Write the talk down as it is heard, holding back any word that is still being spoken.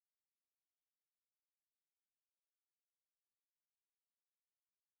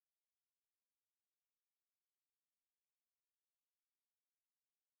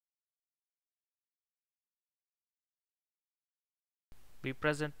We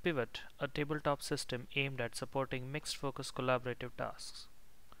present PiVOT, a tabletop system aimed at supporting mixed-focus collaborative tasks.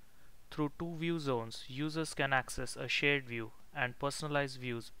 Through two view zones, users can access a shared view and personalize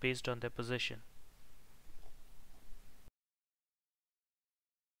views based on their position.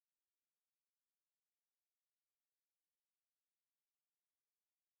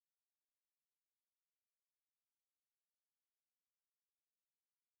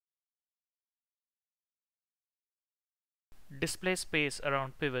 Display space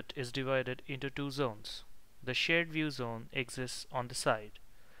around PiVOT is divided into two zones. The shared view zone exists on the side,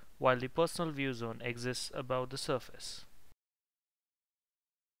 while the personal view zone exists above the surface.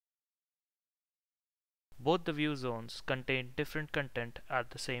 Both the view zones contain different content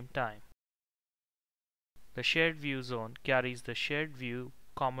at the same time. The shared view zone carries the shared view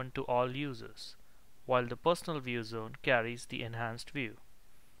common to all users, while the personal view zone carries the enhanced view.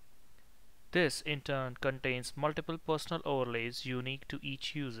 This in turn contains multiple personal overlays unique to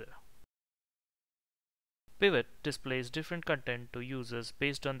each user. PiVOT displays different content to users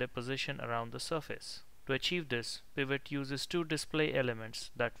based on their position around the surface. To achieve this, PiVOT uses two display elements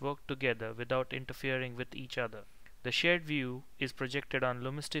that work together without interfering with each other. The shared view is projected on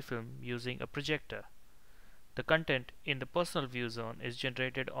Lumicity film using a projector. The content in the personal view zone is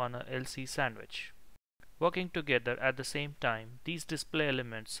generated on a LC sandwich. Working together at the same time, these display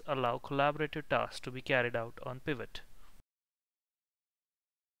elements allow collaborative tasks to be carried out on PiVOT.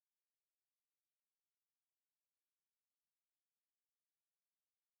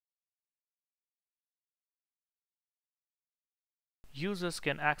 Users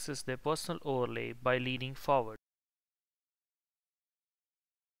can access their personal overlay by leaning forward.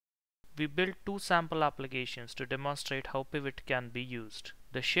 We built two sample applications to demonstrate how PiVOT can be used.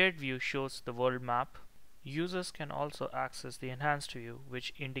 The shared view shows the world map. Users can also access the enhanced view,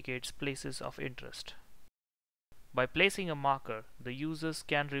 which indicates places of interest. By placing a marker, the users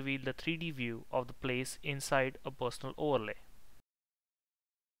can reveal the 3D view of the place inside a personal overlay.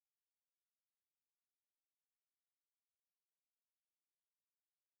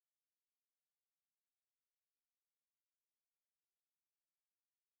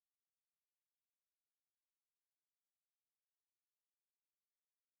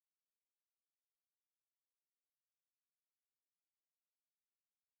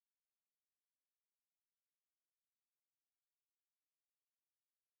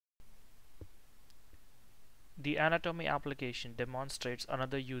 The anatomy application demonstrates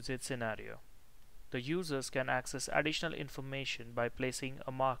another usage scenario. The users can access additional information by placing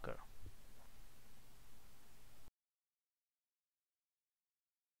a marker.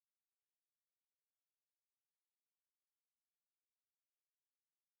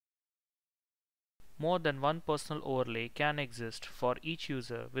 More than one personal overlay can exist for each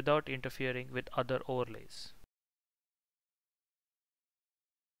user without interfering with other overlays.